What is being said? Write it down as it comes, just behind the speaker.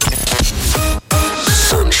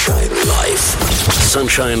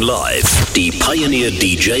Sunshine Live, die Pioneer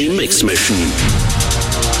DJ Mix Mission.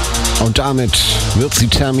 Und damit wird sie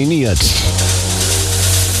terminiert.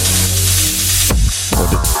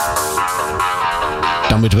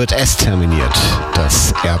 Damit wird es terminiert,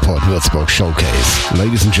 das Airport Würzburg Showcase.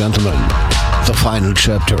 Ladies and Gentlemen, the final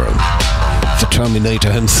chapter. The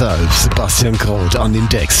Terminator himself, Sebastian Groth, an den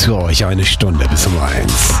Decks für euch 1 Stunde bis um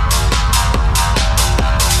 1.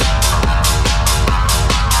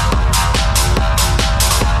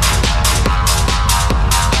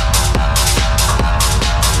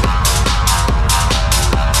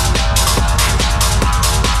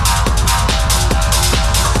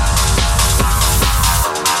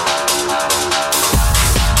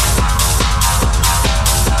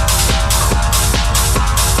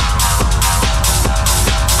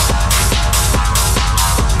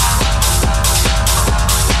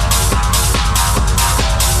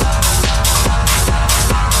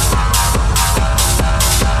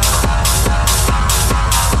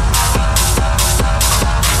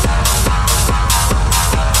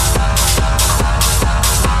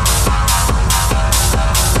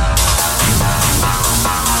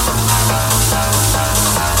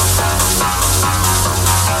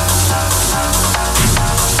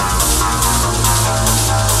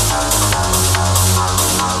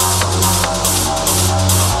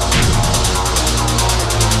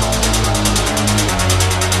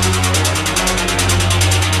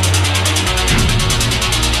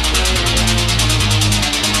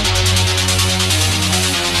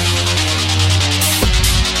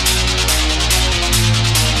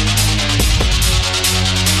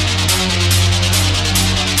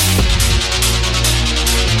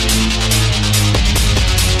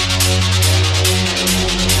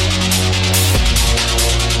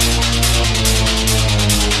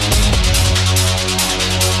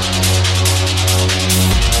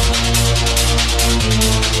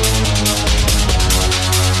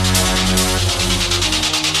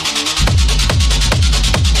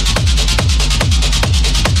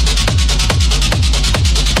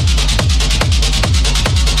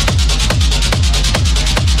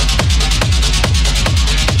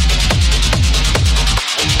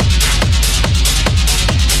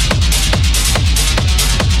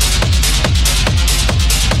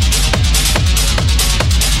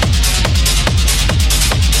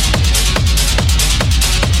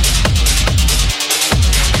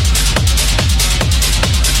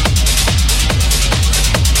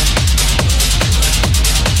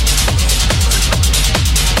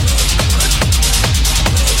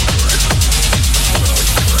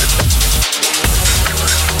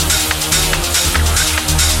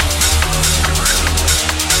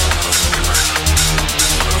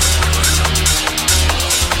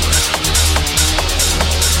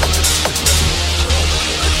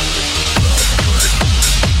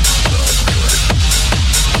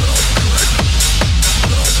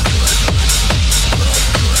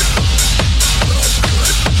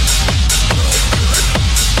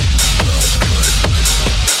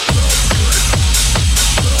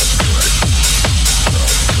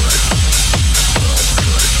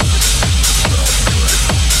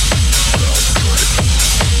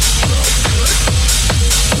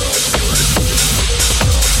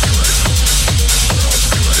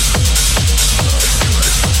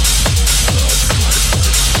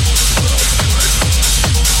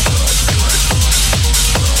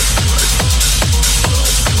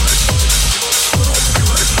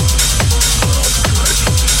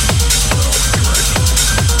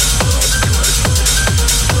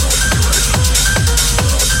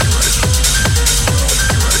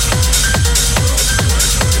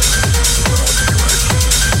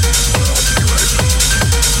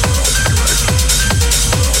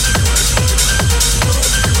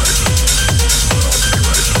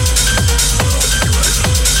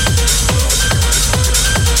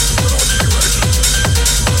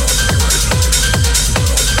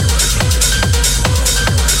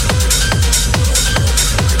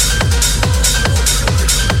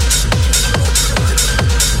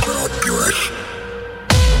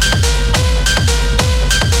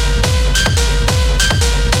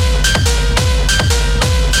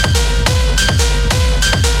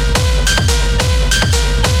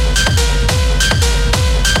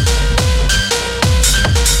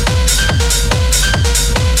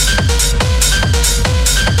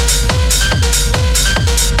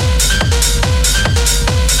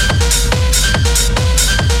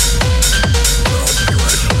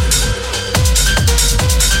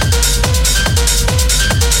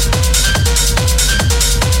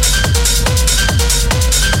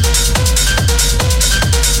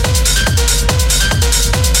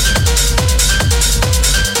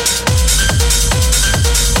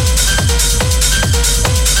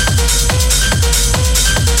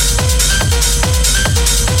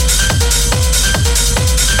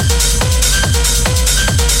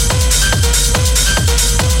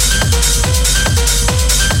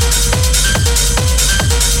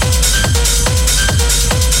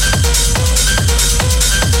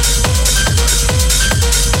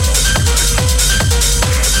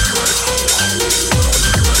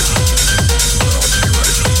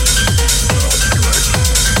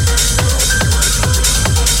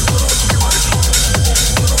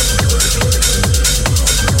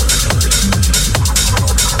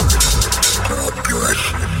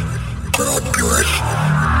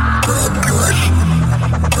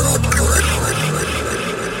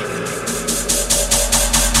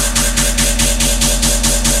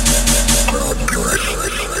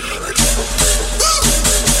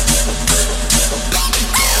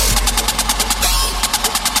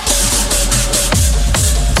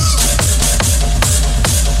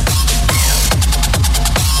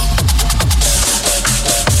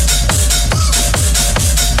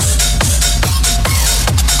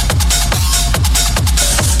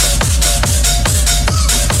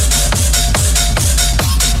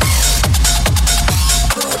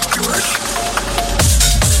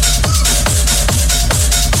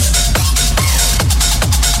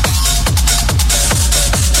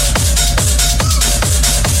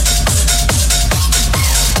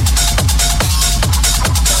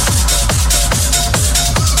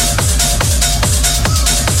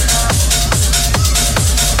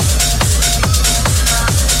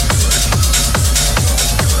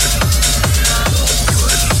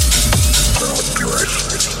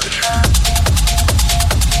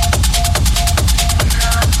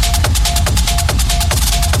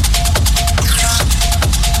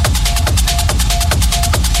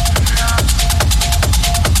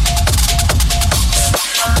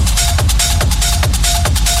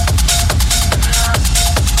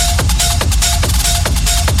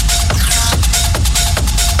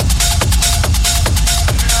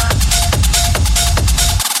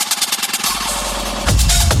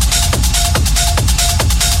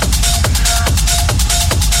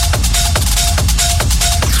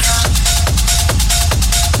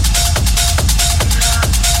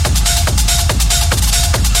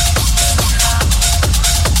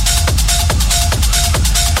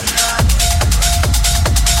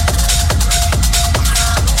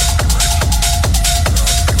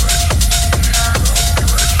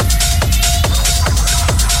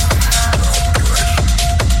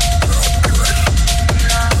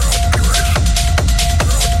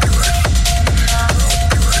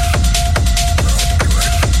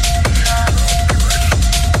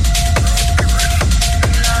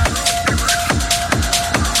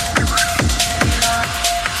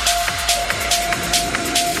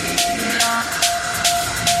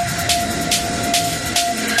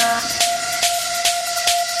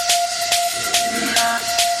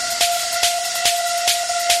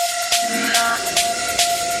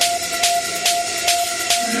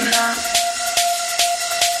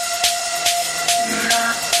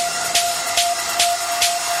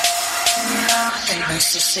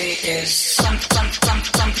 say is something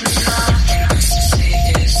nothing else to say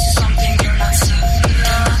is something you're not saying.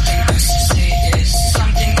 Nothing else to say is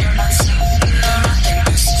something you're not saying. Nothing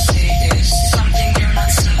else to say is something you're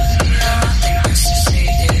not saying. Nothing else to say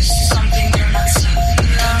is something you're not saying.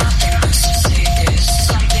 Nothing else to say is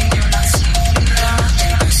something you're not saying.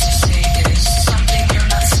 Nothing else to say is something you're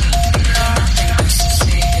not saying. Nothing else to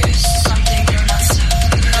say is something you're not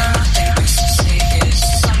saying. Nothing else to say is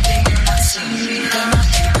something you're not saying.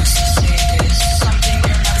 Nothing else to say is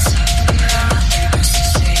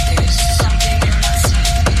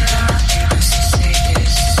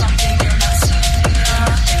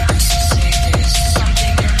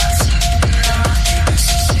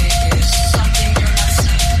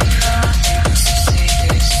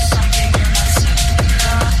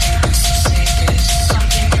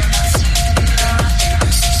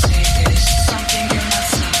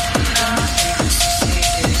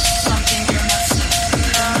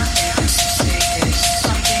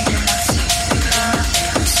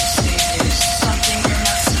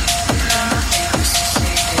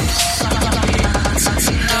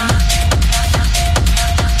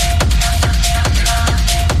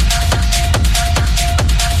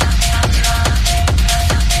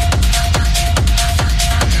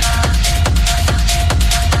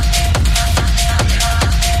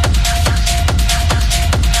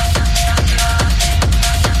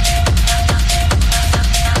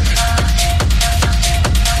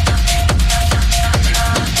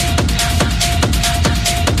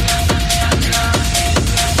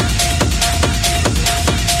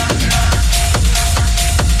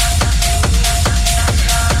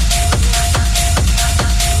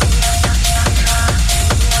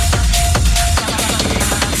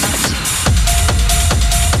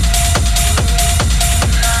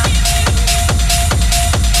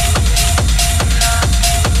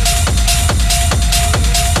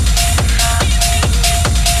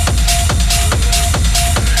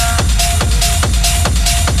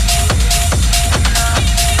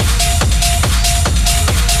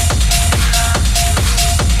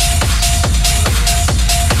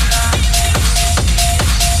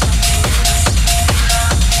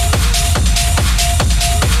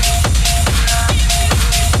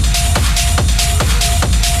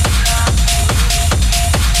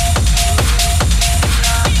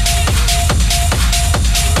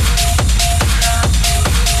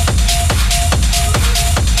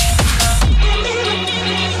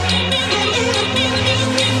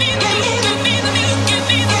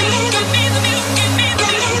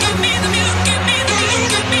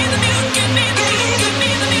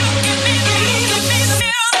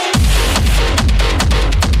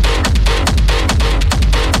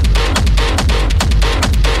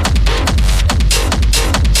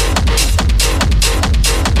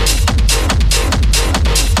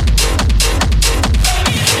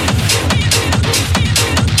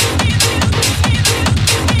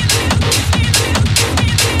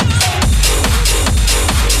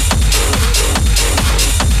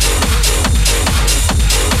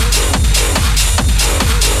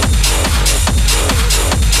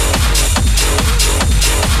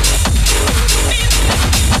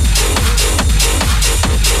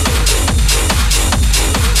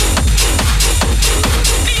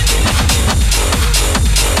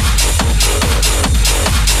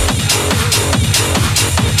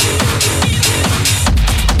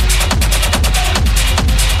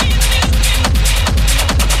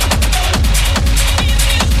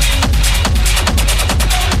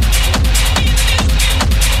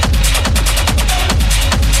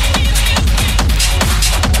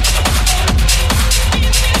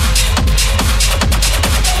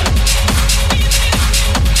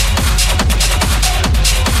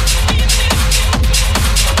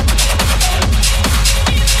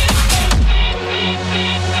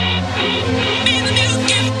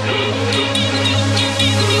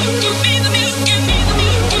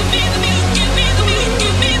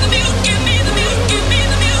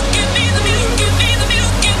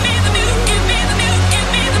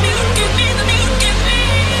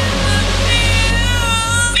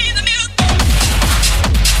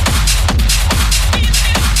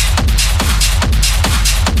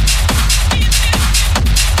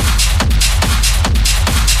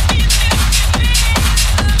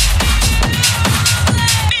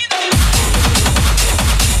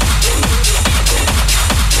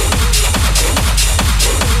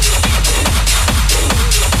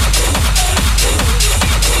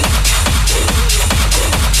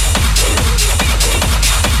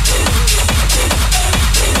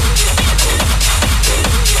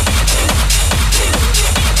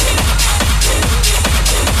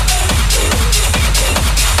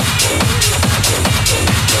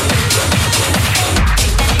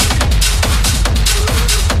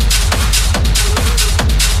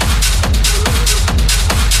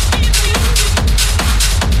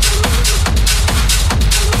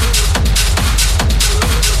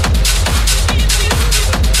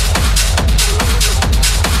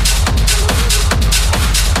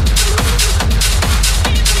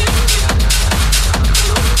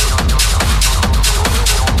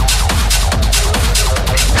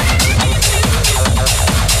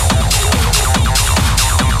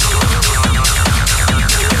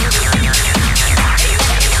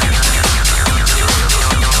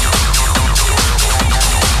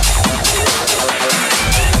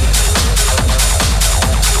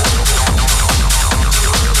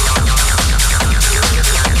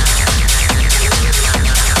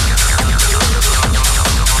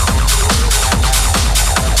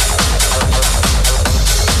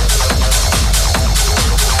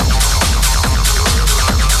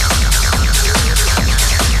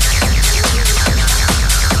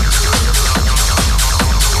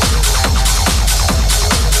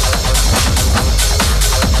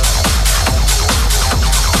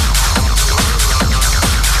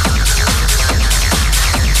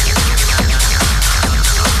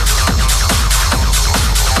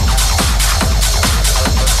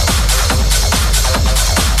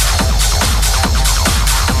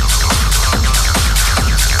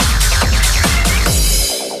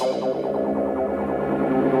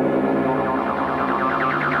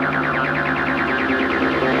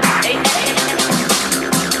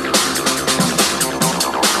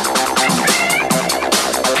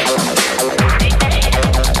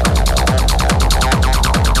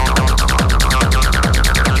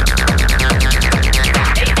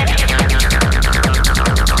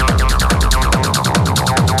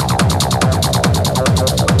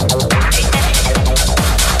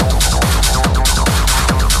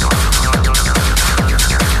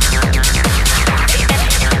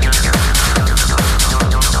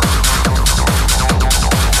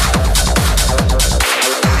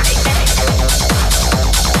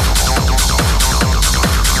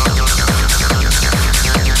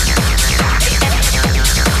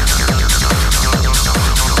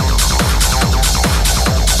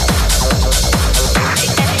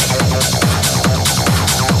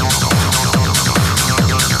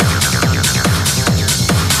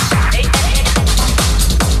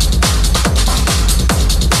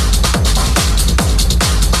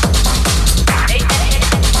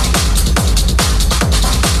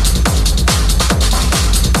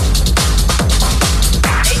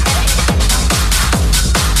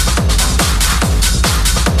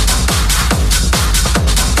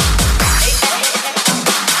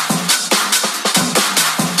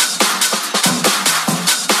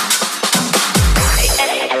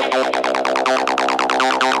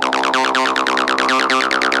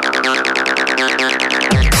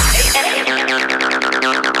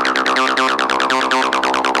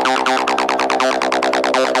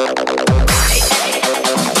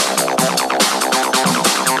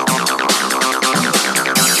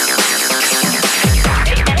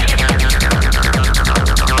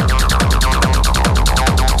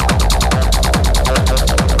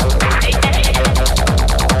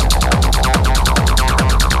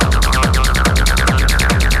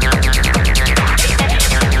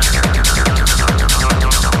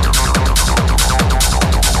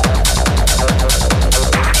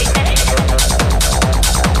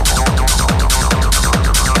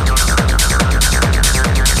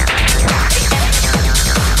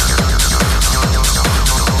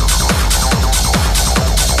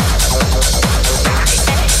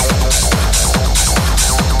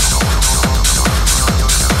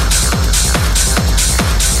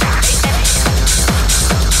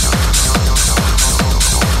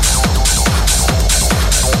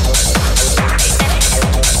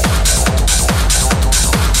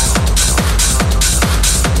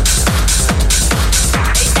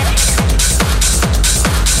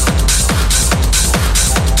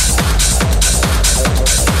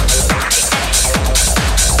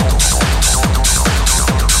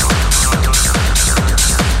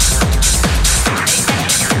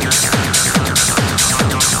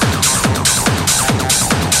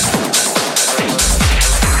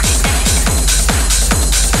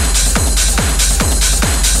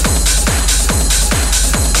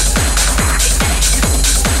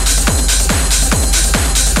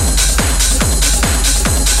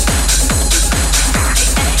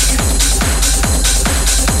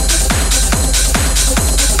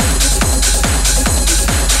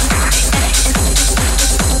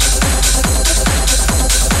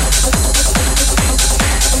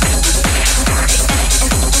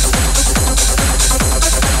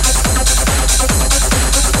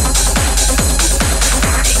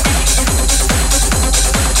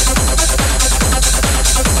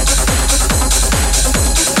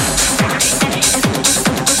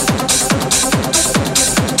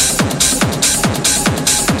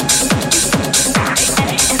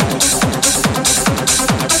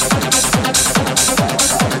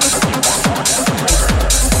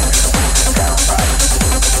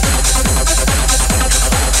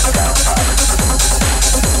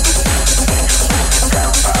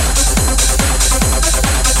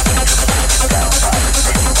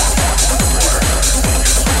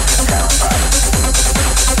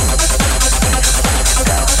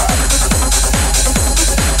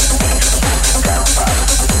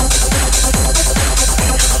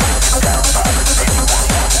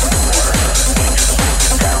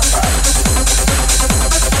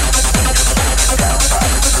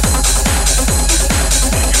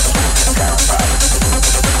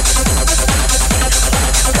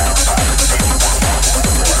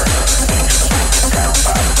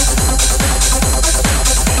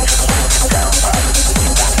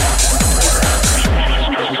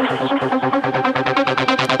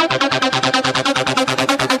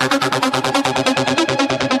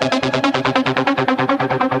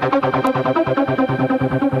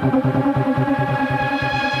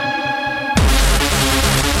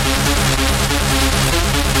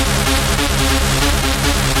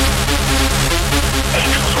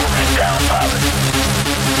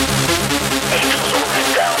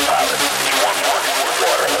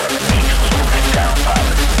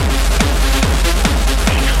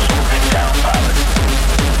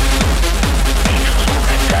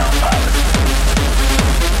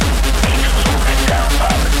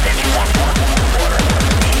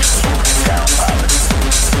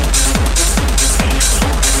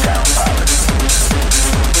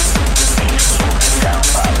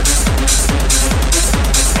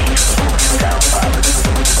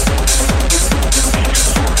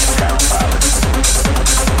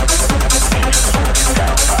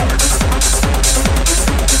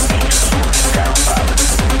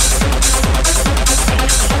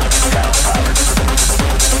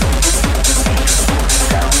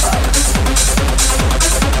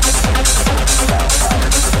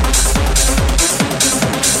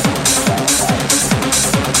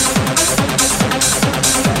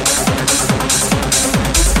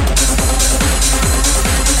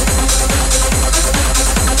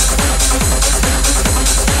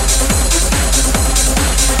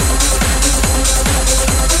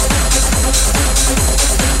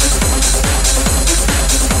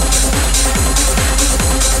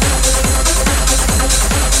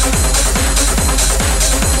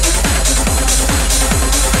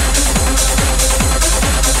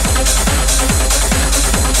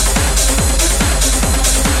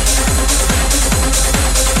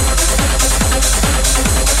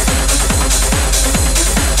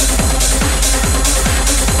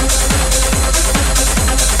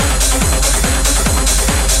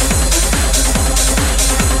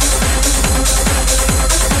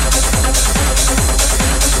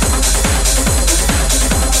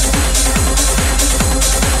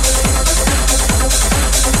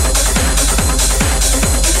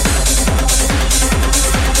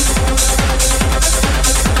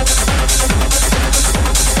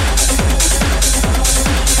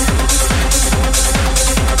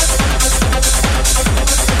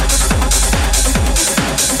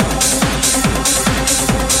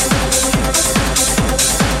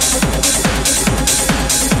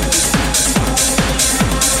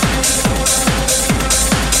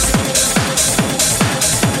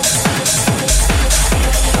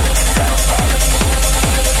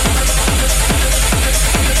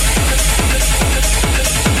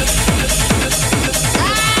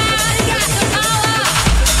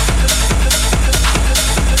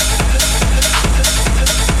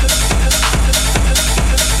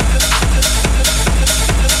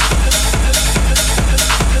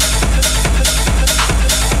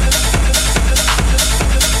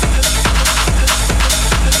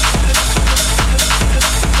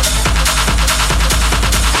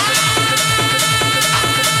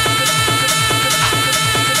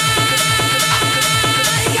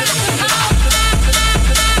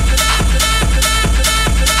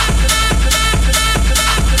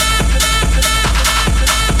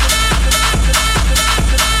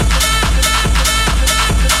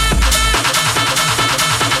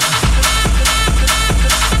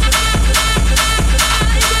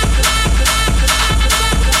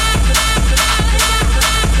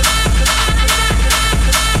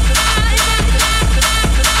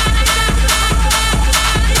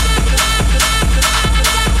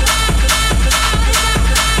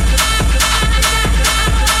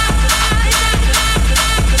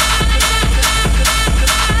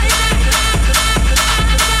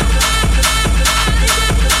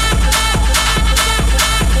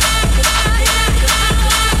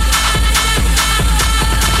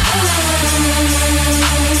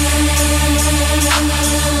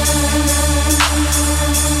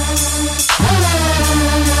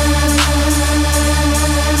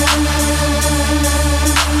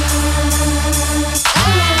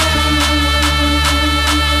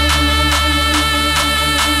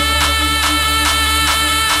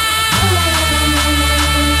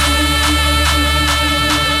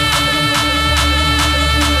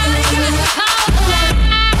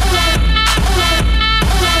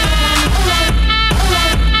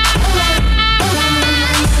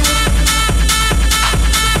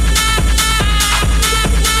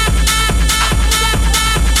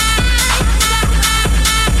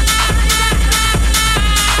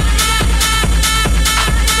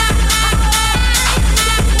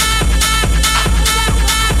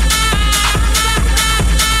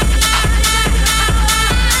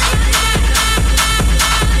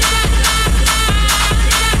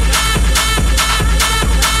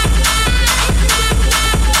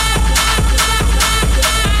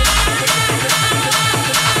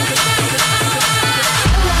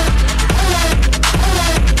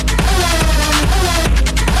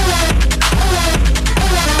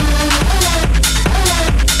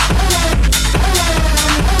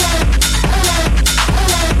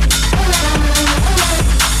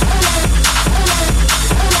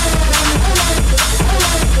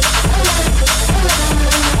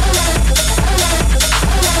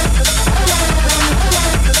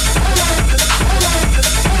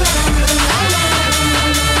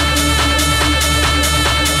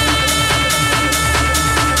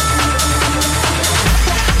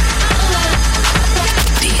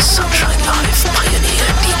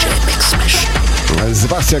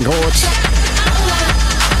Sebastian Groth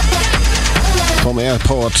vom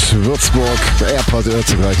Airport Würzburg. Airport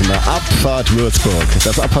zugleich in der Abfahrt Würzburg.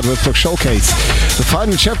 Das Abfahrt Würzburg Showcase. The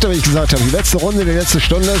Final Chapter, wie ich gesagt habe. Die letzte Runde, die letzte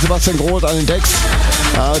Stunde. Sebastian Groth an den Decks.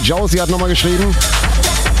 Josie hat nochmal geschrieben.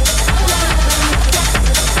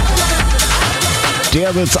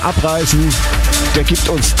 Der wird's abreißen. Der gibt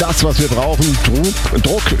uns das, was wir brauchen.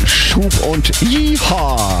 Druck, Schub und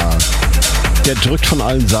Yeehaw. Der drückt von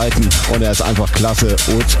allen Seiten und er ist einfach klasse.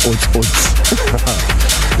 Uns.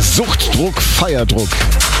 Suchtdruck, Feierdruck.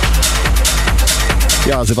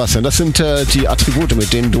 Ja, Sebastian, das sind die Attribute,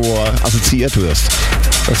 mit denen du assoziiert wirst.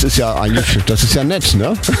 Das ist ja nett,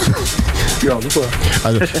 ne? Ja, super.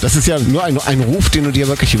 Also das ist ja nur ein Ruf, den du dir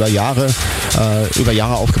wirklich über Jahre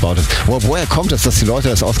aufgebaut hast. Woher kommt es, dass die Leute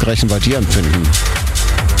das ausgerechnet bei dir empfinden?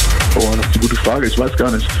 Oh, das ist eine gute Frage. Ich weiß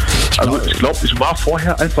gar nicht. Ich glaube, ich war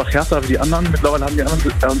vorher einfach härter wie die anderen. Mittlerweile haben die anderen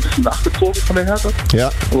ein bisschen nachgezogen von der Härte. Ja.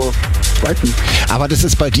 Aber ich weiß nicht. Aber das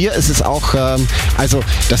ist bei dir, ist es auch,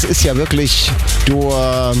 das ist ja wirklich,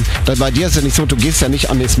 bei dir ist ja nicht so, du gehst ja nicht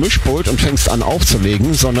an das Mischpult und fängst an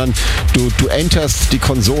aufzulegen, sondern du enterst die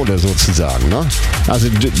Konsole sozusagen, ne? Also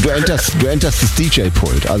du enterst das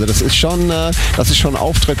DJ-Pult. Also das ist schon ein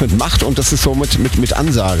Auftritt mit Macht und das ist so mit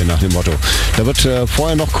Ansage nach dem Motto. Da wird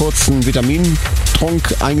vorher noch kurz ein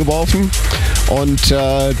Vitamintrunk eingeworfen und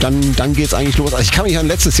dann geht's eigentlich los. Also ich kann mich an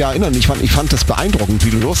letztes Jahr erinnern, ich fand das beeindruckend,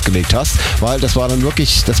 wie du losgelegt hast, weil das war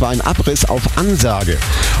ein Abriss auf Ansage.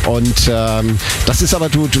 Und das ist aber,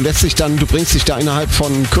 du bringst dich da innerhalb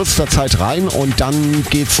von kürzester Zeit rein und dann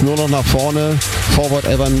geht's nur noch nach vorne, forward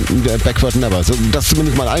ever, backward never. So, das ist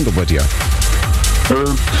zumindest mein Eindruck bei dir.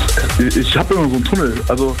 Ich habe immer so einen Tunnel,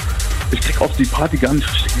 also ich krieg auf die Party gar nicht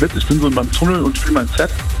richtig mit. Ich bin so in meinem Tunnel und spiele mein Set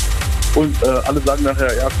und alle sagen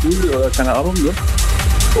nachher, ja cool, oder keine Ahnung, ne?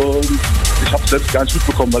 Und ich habe es selbst gar nicht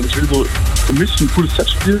mitbekommen, weil ich will so für mich ein cooles Set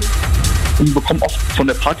spielen und bekomme oft von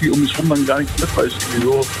der Party um mich rum dann gar nichts mit, weil ich irgendwie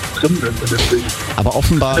so drin bin. Deswegen. Aber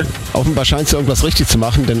offenbar scheinst du irgendwas richtig zu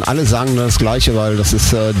machen, denn alle sagen das Gleiche, weil das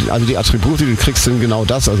ist, also die Attribute, die du kriegst, sind genau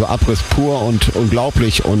das, also Abriss pur und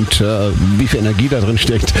unglaublich und wie viel Energie da drin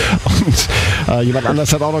steckt. Und jemand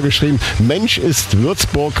anders hat auch noch geschrieben, Mensch ist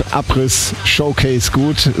Würzburg, Abriss, Showcase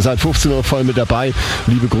gut, seit 15 Uhr voll mit dabei.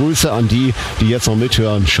 Liebe Grüße an die jetzt noch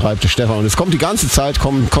mithören, schreibt Stefan. Und es kommt die ganze Zeit,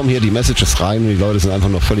 kommen hier die Messages rein und die Leute sind einfach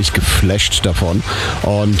noch völlig geflasht davon.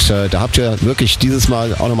 Und da habt ihr wirklich dieses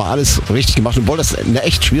Mal auch nochmal alles richtig gemacht. Obwohl das eine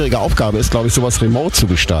echt schwierige Aufgabe ist, glaube ich, sowas remote zu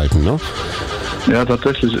gestalten, ne? Ja,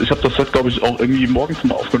 tatsächlich. Ich habe das Set, glaube ich, auch irgendwie morgens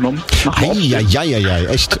mal aufgenommen. Ja,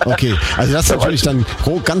 echt? Okay. Also das ist natürlich dann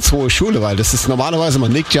ganz hohe Schule, weil das ist normalerweise,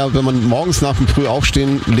 man legt ja, wenn man morgens nach dem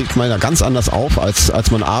Frühaufstehen, legt man ja ganz anders auf,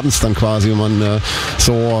 als man abends dann quasi, wenn man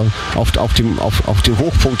so auf dem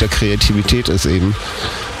Hochpunkt der Kreativität ist eben.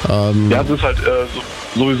 Ja, es ist halt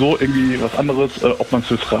sowieso irgendwie was anderes, ob man es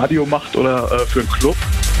fürs Radio macht oder für einen Club.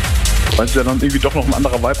 Weil es ja dann irgendwie doch noch ein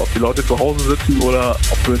anderer Vibe, ob die Leute zu Hause sitzen oder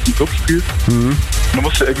ob du jetzt einen Club spielst. Mhm. Und du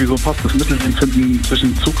musst ja irgendwie so ein passendes Mittelding finden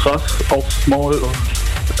zwischen zu krass aufs Maul und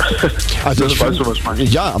also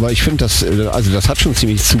ja, aber ich finde, das hat schon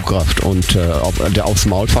ziemlich Zugkraft und der aufs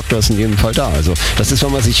Maul-Faktor ist in jedem Fall da. Also das ist,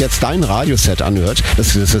 wenn man sich jetzt dein Radioset anhört,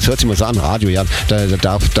 das hört sich mal so an, Radio, ja, da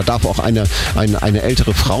darf auch eine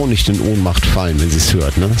ältere Frau nicht in Ohnmacht fallen, wenn sie es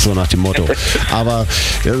hört, ne? So nach dem Motto. Aber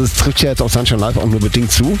das trifft ja jetzt auf Sunshine Live auch nur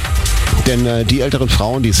bedingt zu, denn die älteren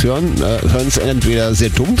Frauen, die es hören es entweder sehr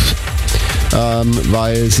dumpf,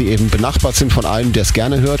 weil sie eben benachbart sind von einem, der es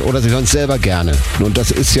gerne hört, oder sie hören es selber gerne. Und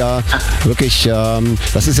das ist ja wirklich,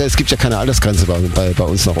 es gibt ja keine Altersgrenze bei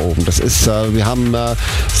uns nach oben. Das ist, wir haben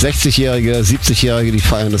 60-Jährige, 70-Jährige, die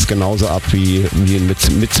feiern das genauso ab wie mit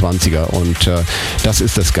 20er. Und das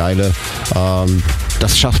ist das Geile.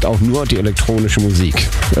 Das schafft auch nur die elektronische Musik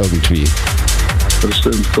irgendwie. Das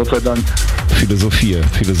stimmt, Gott sei Dank. Philosophie.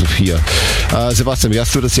 Sebastian, wie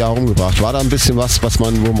hast du das Jahr rumgebracht? War da ein bisschen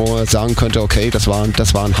wo man sagen könnte, okay, das war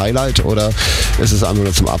ein Highlight, oder ist es einfach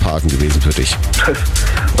nur zum Abhaken gewesen für dich?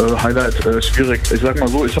 Highlight, schwierig. Ich sag mal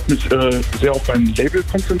so, ich habe mich sehr auf mein Label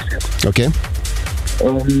konzentriert. Okay.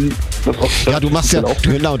 Ja, du machst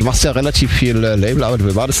ja relativ viel Labelarbeit.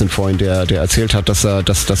 Wer war das denn vorhin, der erzählt hat, dass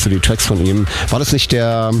du die Tracks von ihm, war das nicht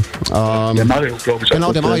der Mario, glaube ich.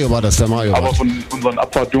 Genau, der Mario war das, Aber von unseren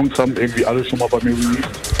Abfahrt-Jungs haben irgendwie alle schon mal bei mir released.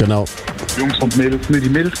 Genau. Jungs und Mädels, die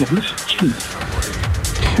Mädels noch nicht. Stimmt.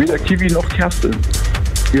 Weder Kiwi noch Kerstin.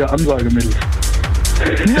 Wieder Ansage-Mädels.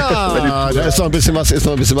 Ja, da ist noch ein bisschen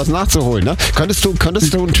was nachzuholen, ne? Könntest du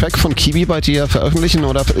einen Track von Kiwi bei dir veröffentlichen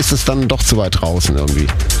oder ist es dann doch zu weit draußen irgendwie?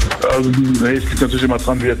 Also, nee, es liegt natürlich immer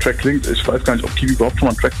dran, wie der Track klingt. Ich weiß gar nicht, ob Kiwi überhaupt schon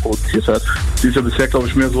mal einen Track produziert hat. Die ist ja bisher, glaube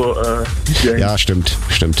ich, mehr so DJ. Ja, stimmt.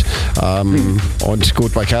 Und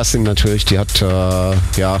gut, bei Kerstin natürlich, die hat,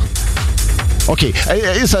 okay,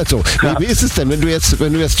 ist halt so. Ja. Wie ist es denn, wenn du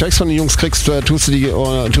jetzt Tracks von den Jungs kriegst, tust du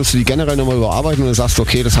die generell nochmal überarbeiten und dann sagst,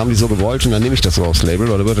 okay, das haben die so gewollt und dann nehme ich das so aufs Label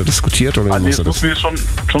oder wird da diskutiert? Oder Nee, es muss mir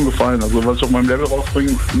schon gefallen. Also, was ich auf meinem Label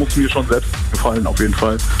rausbringe, muss mir schon selbst gefallen, auf jeden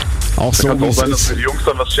Fall. Auch so, Kann wie auch es sein, dass ist. mir die Jungs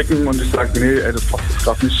dann was schicken und ich sage, nee, ey, das passt jetzt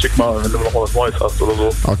gerade nicht, schick mal, wenn du noch mal was Neues hast oder so.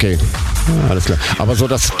 Okay, alles klar. Aber so,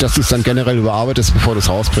 dass du es dann generell überarbeitest, bevor du es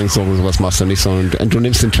rausbringst, sowas machst du nicht, sondern du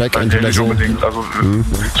nimmst den Track entweder Nicht so... unbedingt. Also,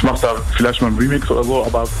 ich mache da vielleicht mal einen Remix oder so,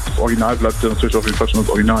 aber das Original bleibt ja natürlich auf jeden Fall schon das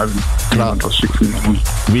Original, wenn Klar. jemand was schickt.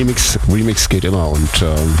 Remix geht immer und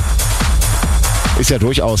ist ja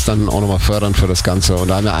durchaus dann auch nochmal fördernd für das Ganze und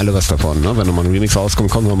da haben ja alle was davon. Ne? Wenn nochmal ein Remix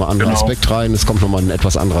rauskommt, kommt nochmal ein anderer Aspekt rein, es kommt nochmal ein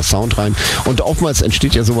etwas anderer Sound rein und oftmals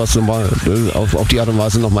entsteht ja sowas nochmal auf die Art und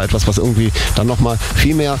Weise nochmal etwas, was irgendwie dann nochmal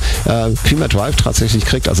viel mehr Drive tatsächlich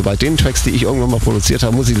kriegt. Also bei den Tracks, die ich irgendwann mal produziert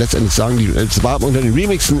habe, muss ich letztendlich sagen, es war unter den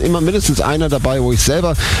Remixen immer mindestens einer dabei, wo ich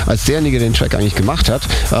selber als derjenige, der den Track eigentlich gemacht hat,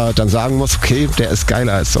 dann sagen muss, okay, der ist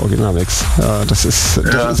geiler als der Originalmix. Das ist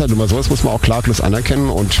halt immer so, das muss man auch klaglos anerkennen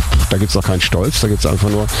und da gibt es auch keinen Stolz, da gibt es einfach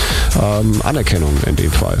nur Anerkennung in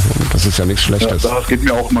dem Fall. Und das ist ja nichts Schlechtes. Ja, das geht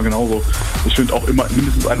mir auch immer genauso. Ich finde auch immer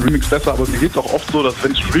mindestens einen Remix besser, aber mir geht es auch oft so, dass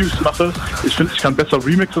wenn ich Remix mache, ich finde, ich kann besser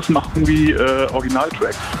Remixes machen wie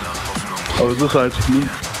Originaltracks. Aber es ist halt...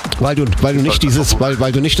 Weil du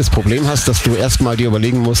nicht das Problem hast, dass du erstmal dir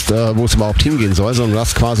überlegen musst, wo es überhaupt hingehen soll, sondern du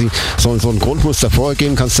hast quasi so ein Grundmuster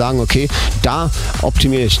vorgegeben, kannst sagen, okay, da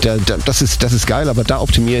optimiere ich, das ist geil, aber da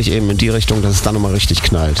optimiere ich eben in die Richtung, dass es dann nochmal richtig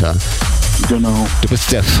knallt. Ja. Genau. Du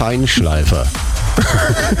bist der Feinschleifer.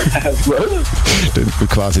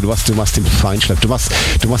 Quasi, du machst den Feinschleif. Du hast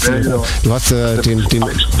den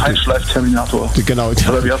Feinschleif-Terminator. Genau.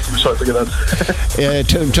 Oder wie hast du mich heute genannt?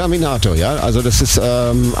 Terminator, ja. Also das ist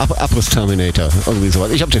Abriss-Terminator, irgendwie sowas.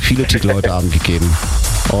 Ich habe dir viele Titel heute Abend gegeben.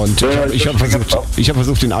 Und ich habe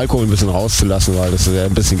versucht, den Alkohol ein bisschen rauszulassen, weil das ist ja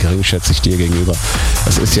ein bisschen geringschätzig dir gegenüber.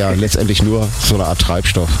 Das ist ja letztendlich nur so eine Art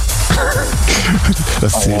Treibstoff.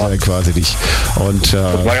 Das zählt ja quasi nicht. Und,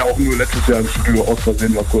 das war ja auch nur letztes Jahr im Studio aus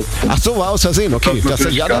Versehen mal kurz. Ach so, war aus Versehen, okay.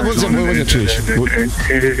 Da muss ich natürlich.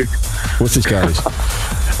 Wusste ich gar nicht.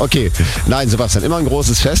 Okay, nein, Sebastian, immer ein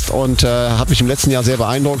großes Fest und hat mich im letzten Jahr sehr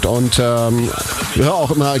beeindruckt und hör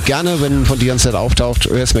auch immer gerne, wenn von dir ein Set auftaucht,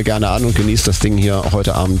 hör es mir gerne an und genießt das Ding hier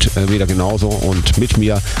heute Abend wieder genauso und mit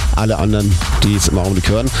mir alle anderen, die es im Augenblick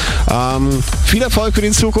hören. Viel Erfolg für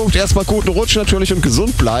die Zukunft, erstmal guten Rutsch natürlich und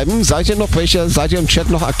gesund bleiben. Seid ihr im Chat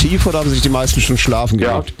noch aktiv oder haben sich die meisten schon schlafen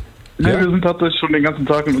gelegt? Ja, wir sind tatsächlich schon den ganzen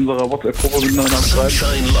Tag in unserer WhatsApp-Gruppe miteinander am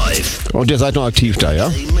Schreiben. Und ihr seid noch aktiv da, ja?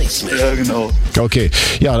 Ja, genau. Okay,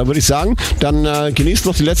 ja, dann würde ich sagen, dann genießt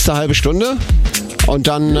noch die letzte halbe Stunde und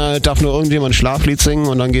dann darf nur irgendjemand ein Schlaflied singen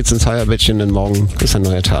und dann geht's ins Heierbettchen, denn morgen ist ein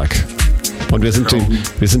neuer Tag. Und wir sind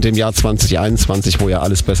dem Jahr 2021, wo ja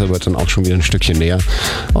alles besser wird, dann auch schon wieder ein Stückchen näher.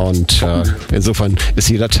 Und insofern ist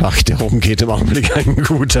jeder Tag, der rumgeht, im Augenblick ein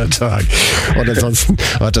guter Tag. Und ansonsten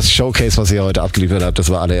war das Showcase, was ihr heute abgeliefert habt, das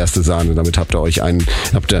war allererste Sahne. Damit habt ihr euch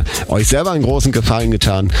selber einen großen Gefallen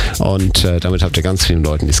getan. Und damit habt ihr ganz vielen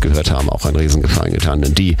Leuten, die es gehört haben, auch einen riesen Gefallen getan.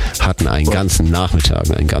 Denn die hatten einen ganzen Nachmittag,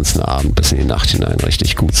 einen ganzen Abend bis in die Nacht hinein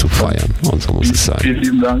richtig gut zu feiern. Und so muss es sein. Vielen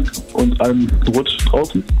lieben Dank und einen Rutsch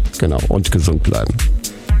draußen. Genau, und gesund bleiben.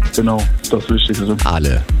 Genau, das Wichtigste.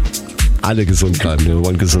 Alle gesund bleiben. Wir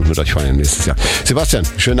wollen gesund mit euch feiern nächstes Jahr. Sebastian,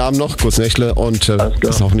 schönen Abend noch, kurz Nächle und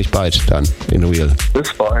bis hoffentlich bald dann in Real.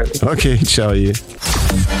 Bis bald. Okay, ciao.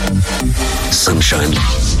 Sunshine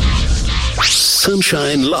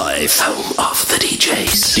Live, Home of the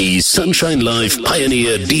DJs. Die Sunshine Live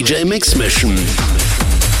Pioneer DJ Mix Mission.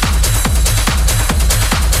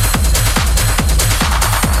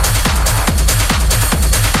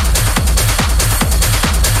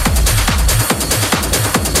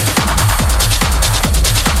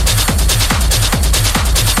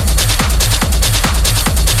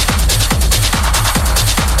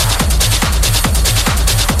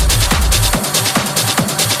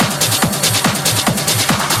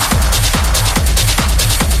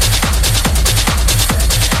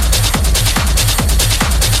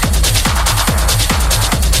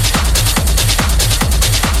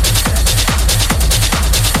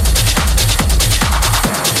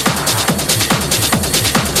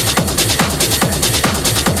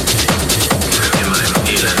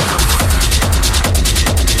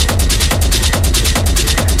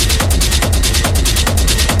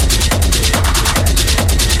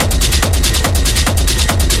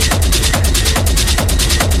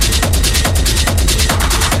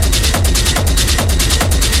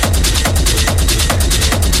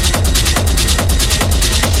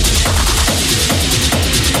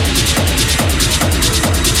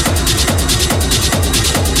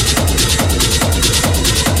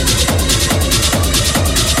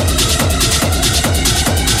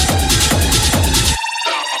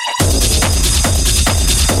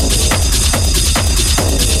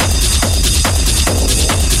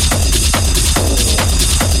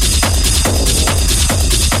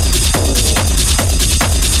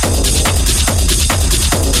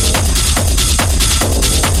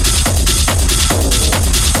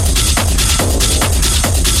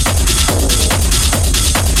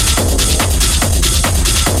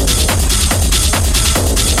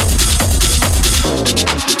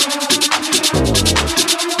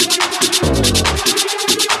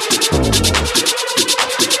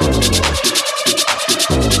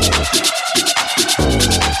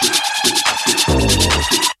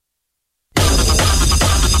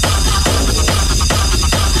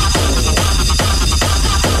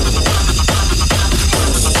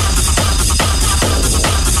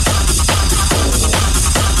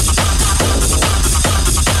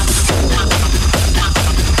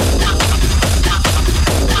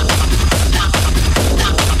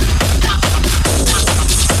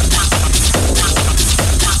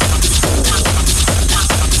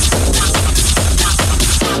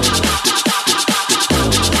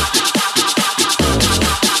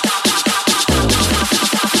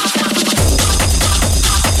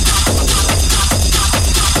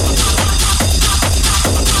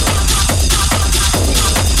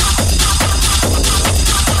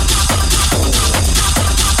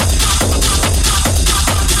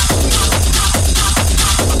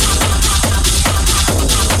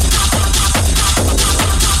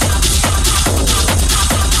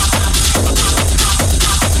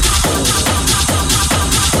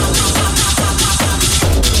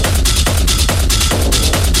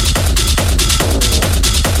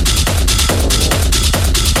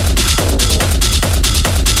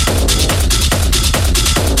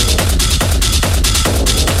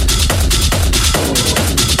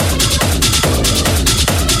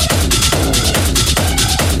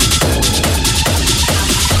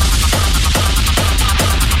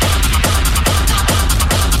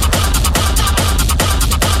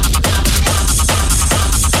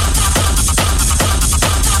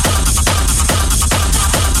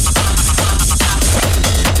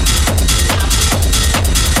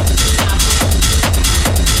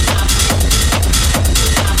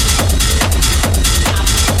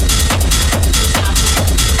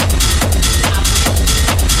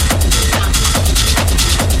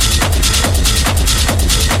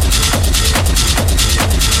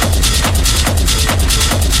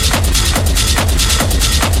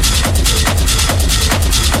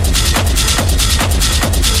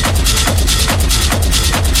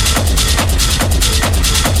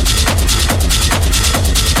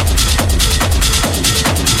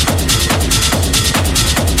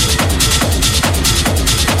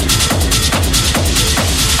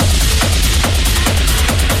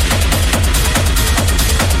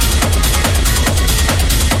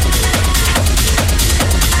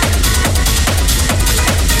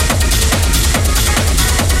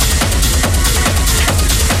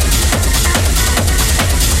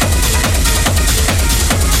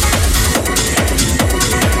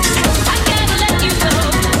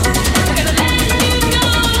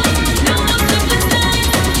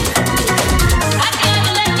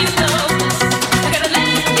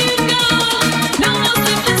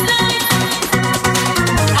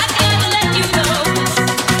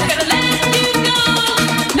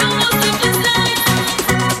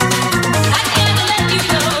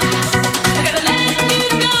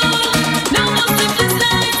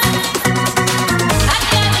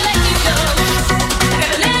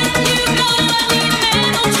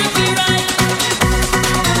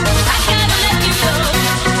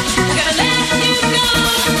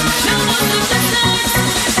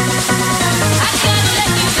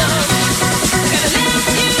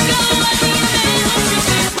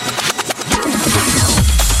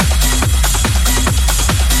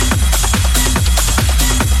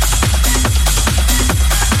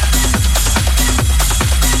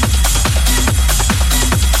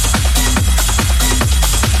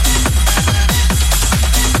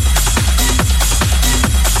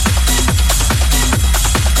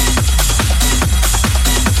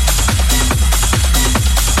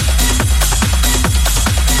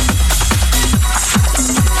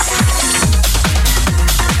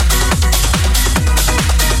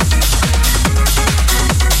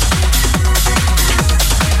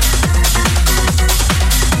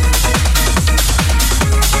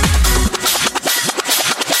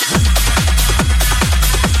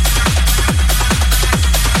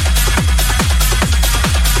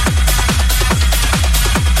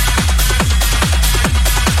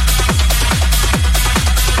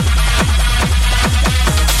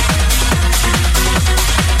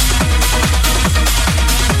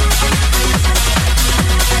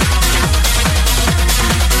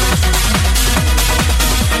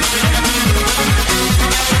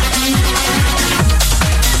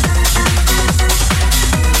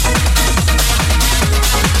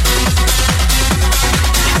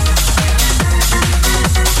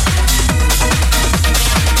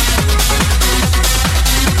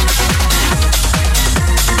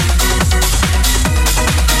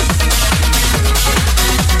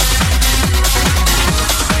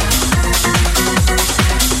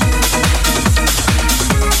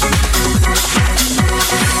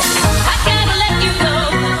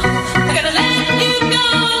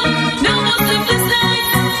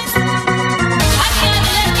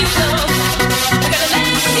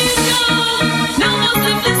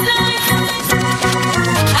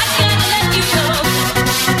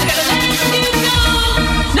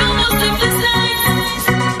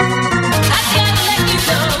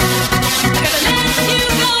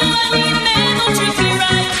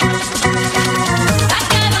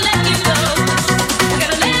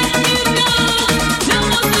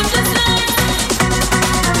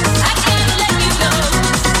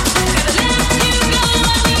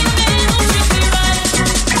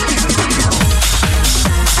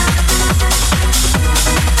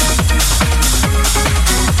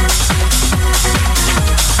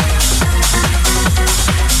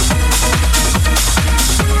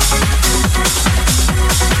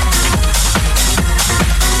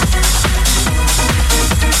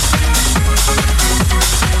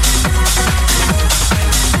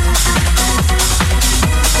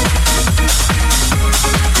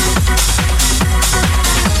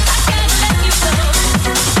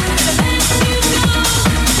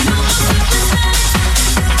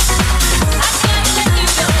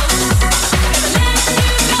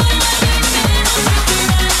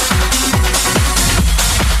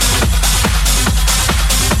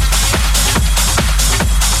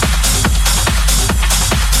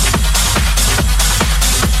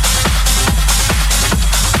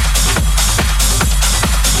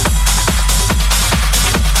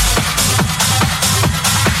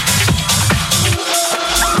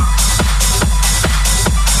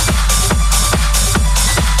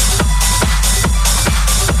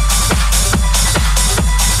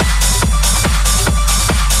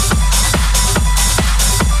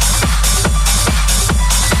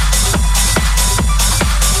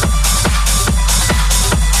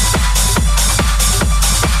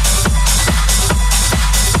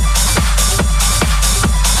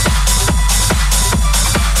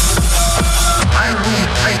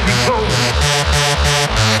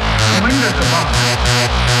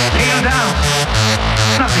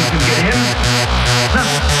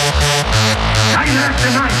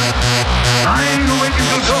 after night, lying awake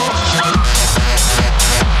until dawn.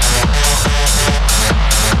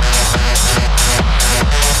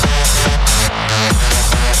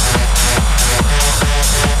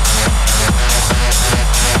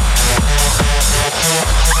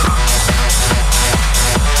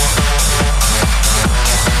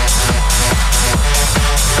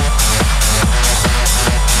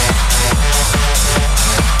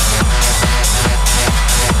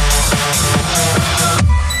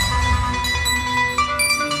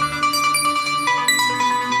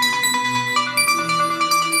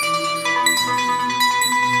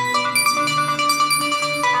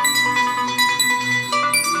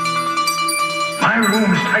 My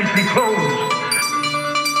room is tightly closed.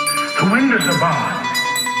 The windows are barred,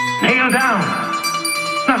 nailed down.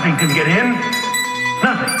 Nothing can get in.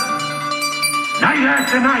 Nothing. Night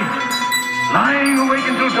after night, lying awake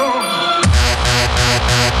until dawn.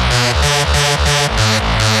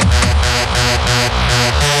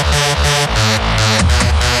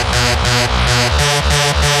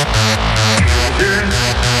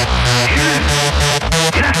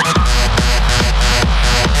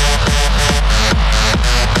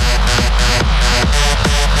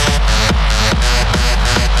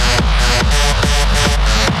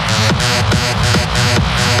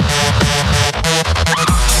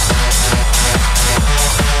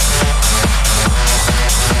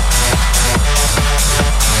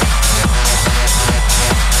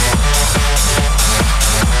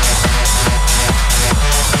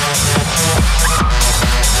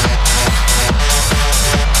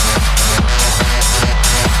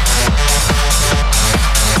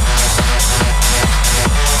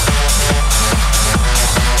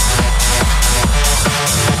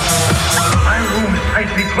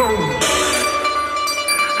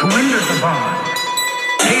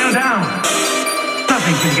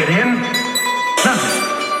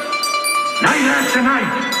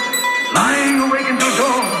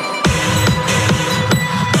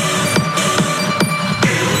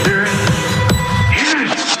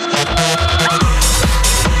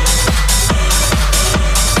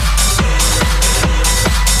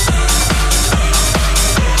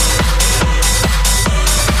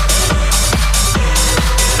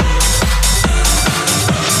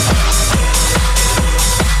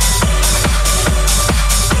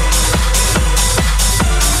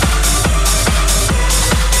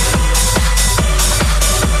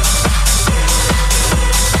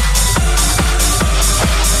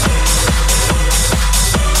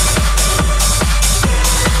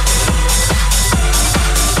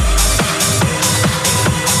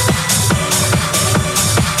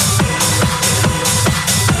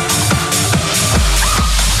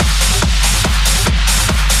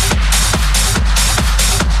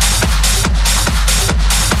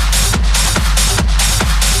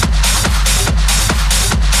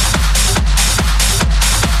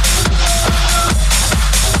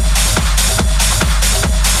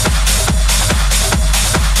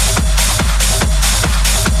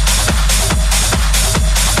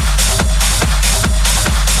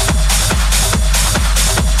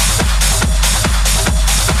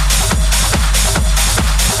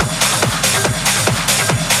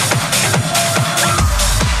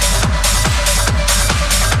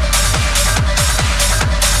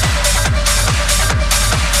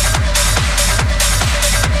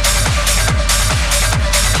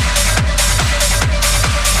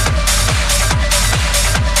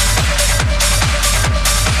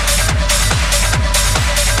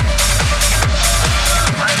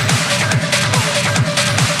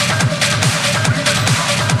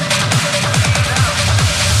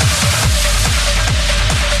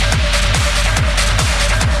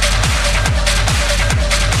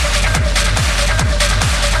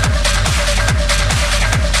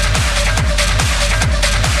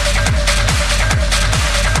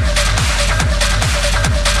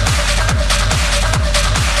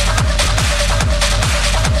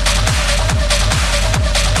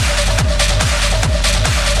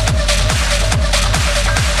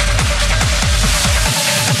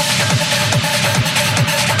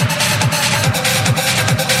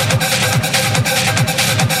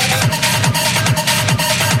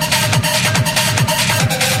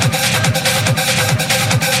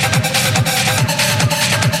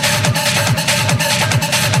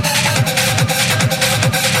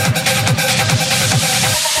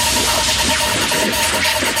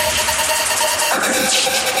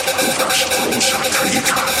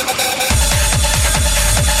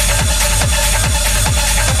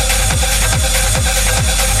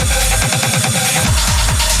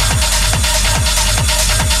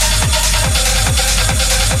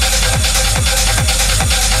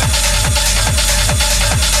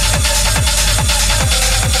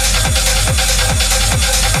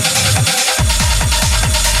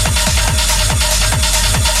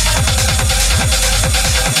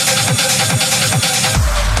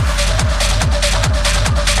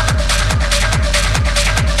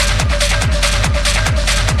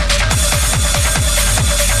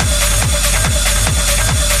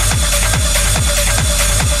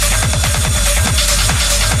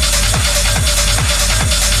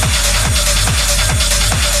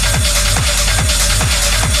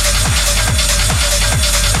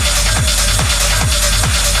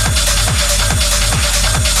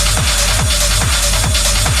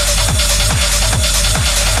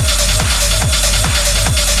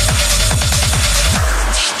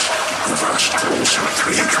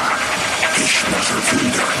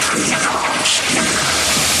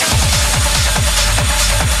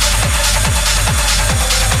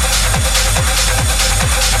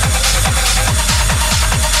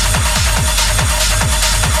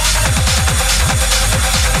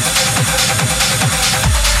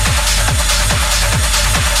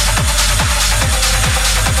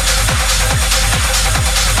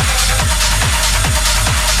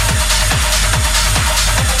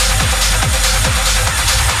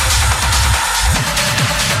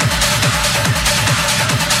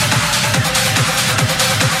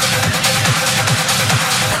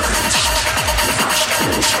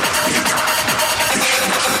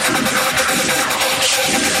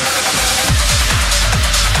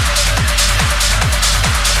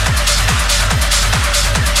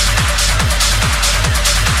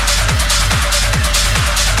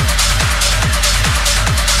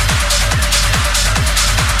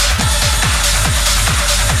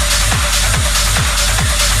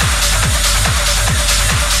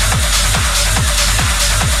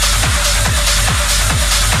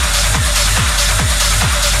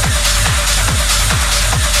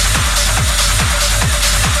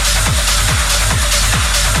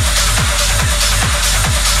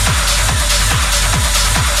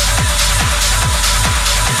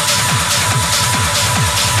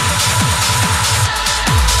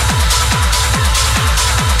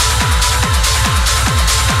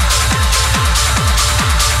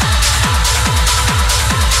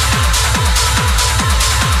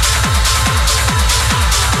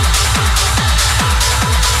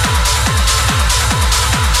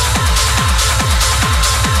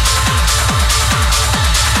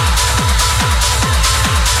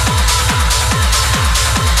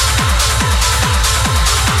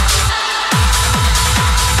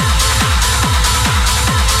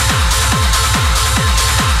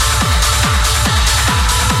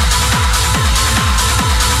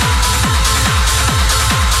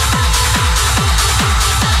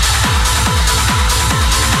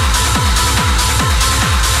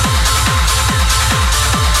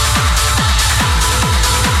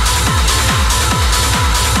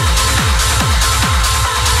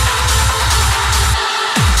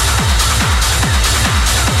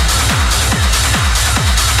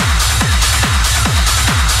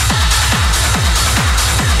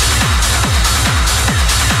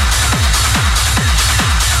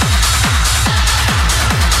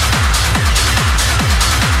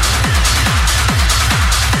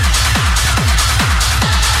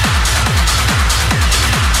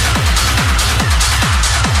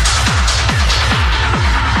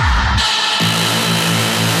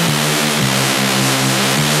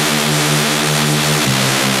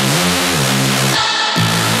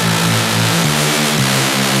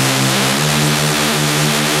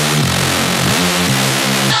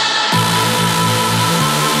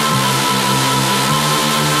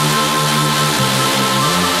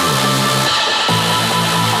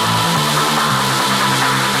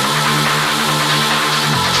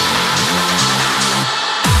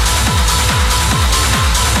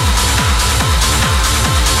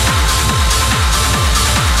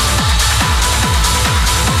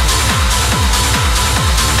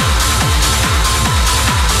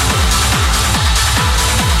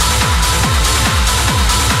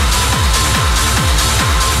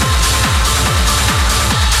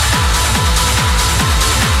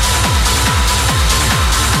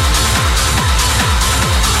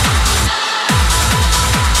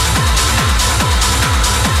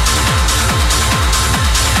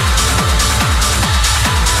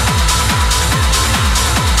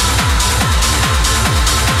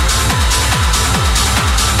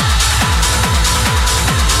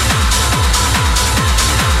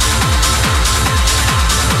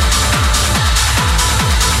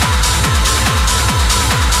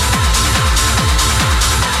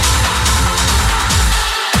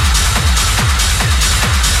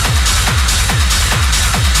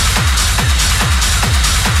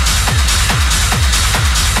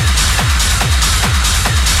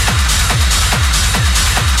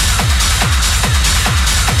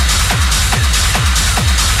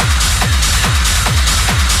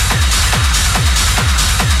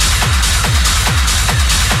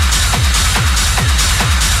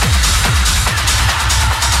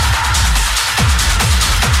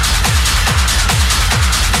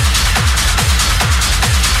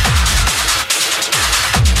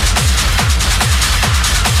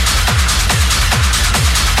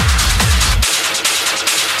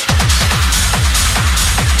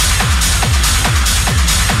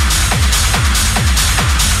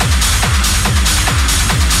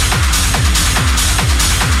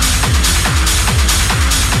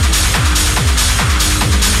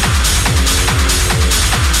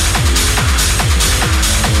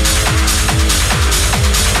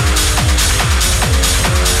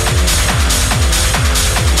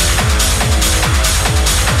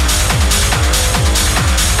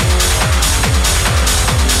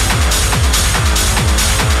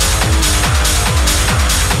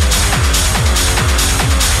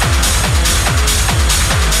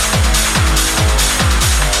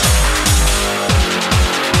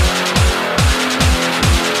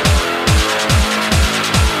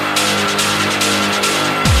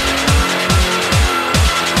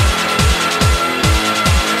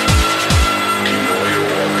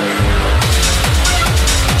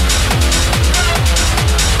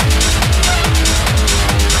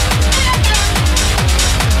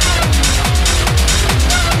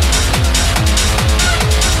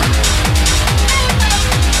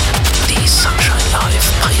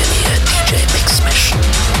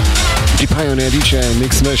 Die Pioneer DJ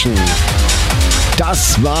Mix Mission.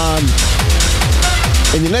 Das war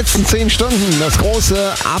in den letzten 10 Stunden das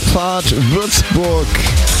große Abfahrt Würzburg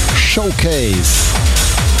Showcase.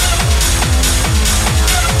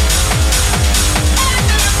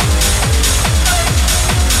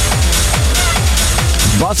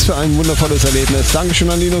 Was für ein wundervolles Erlebnis.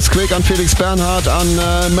 Dankeschön an Linus Quick, an Felix Bernhard,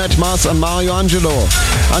 an Matt Mars, an Mario Angelo,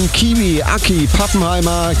 an Kiwi, Aki,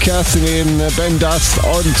 Pappenheimer, Kerstin, Ben Dust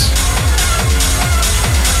und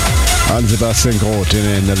an Sebastian Groth, den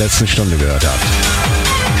ihr in der letzten Stunde gehört habt.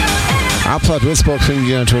 Abfahrt Würzburg findet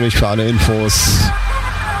ihr natürlich für alle Infos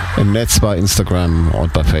im Netz bei Instagram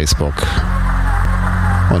und bei Facebook.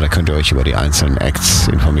 Und da könnt ihr euch über die einzelnen Acts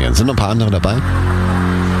informieren. Sind noch ein paar andere dabei?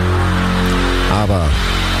 Aber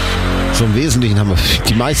so im Wesentlichen haben wir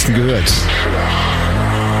die meisten gehört.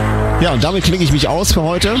 Ja, und damit klinge ich mich aus für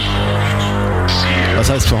heute. Das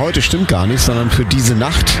heißt, für heute stimmt gar nicht, sondern für diese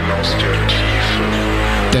Nacht.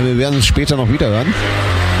 Denn wir werden uns später noch wieder hören.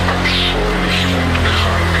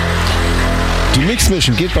 Die Mix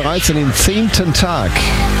Mission geht bereits in den 10. Tag.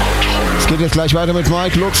 Es geht jetzt gleich weiter mit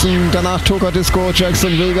Mike Luxen, danach Toka Disco,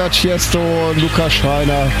 Jackson Vega, Tiesto, Lukas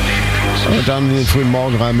Schreiner und dann in den frühen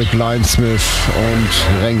Morgen rein mit Blindsmith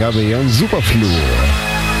und Renga B und Superflu.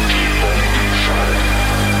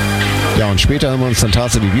 Ja, und später hören wir uns dann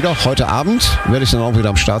tatsächlich wieder. Heute Abend werde ich dann auch wieder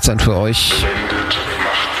am Start sein für euch.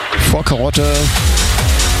 Vor Karotte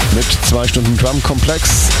mit 2 Stunden Drum-Komplex.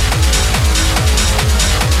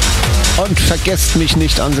 Und vergesst mich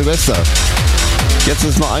nicht an Silvester. Jetzt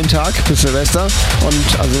ist noch ein Tag bis Silvester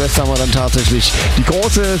und an Silvester haben wir dann tatsächlich die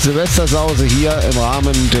große Silvestersause hier im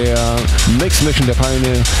Rahmen der Mix Mission, der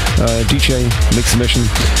Pioneer DJ Mix Mission,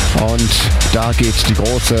 und da geht die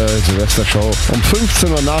große Silvestershow um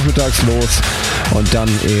 15 Uhr nachmittags los und dann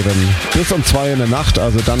eben bis um 2 Uhr in der Nacht,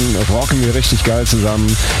 also dann rocken wir richtig geil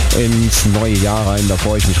zusammen ins neue Jahr rein, da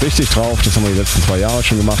freue ich mich richtig drauf, das haben wir die letzten 2 Jahre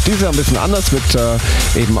schon gemacht, dieses Jahr ein bisschen anders mit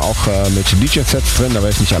eben auch mit DJ-Sets drin, da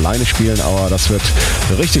werde ich nicht alleine spielen, aber das wird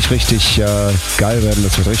richtig geil werden,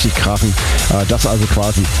 das wird richtig krachen. Das also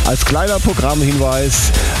quasi als kleiner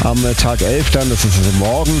Programmhinweis am Tag 11 dann, das ist also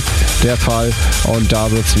morgen der Fall, und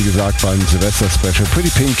da wird es wie gesagt beim Silvester-Special Pretty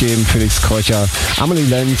Pink geben, Felix Kröcher, Amelie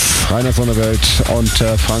Lenz, Rainer Sonderwelt und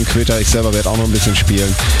Frank Quitter. Ich selber werde auch noch ein bisschen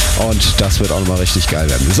spielen und das wird auch nochmal richtig geil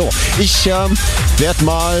werden. So, ich werde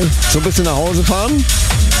mal so ein bisschen nach Hause fahren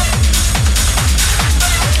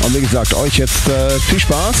und wie gesagt, euch jetzt viel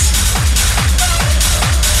Spaß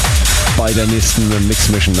bei der nächsten Mix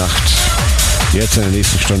Mission Nacht. Jetzt in der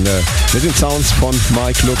nächsten Stunde mit den Sounds von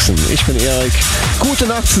Mike Luxen. Ich bin Erik. Gute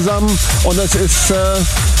Nacht zusammen und es ist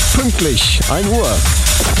pünktlich 1 Uhr.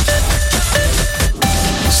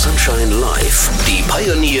 Sunshine Live, die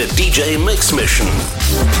Pioneer DJ Mix Mission.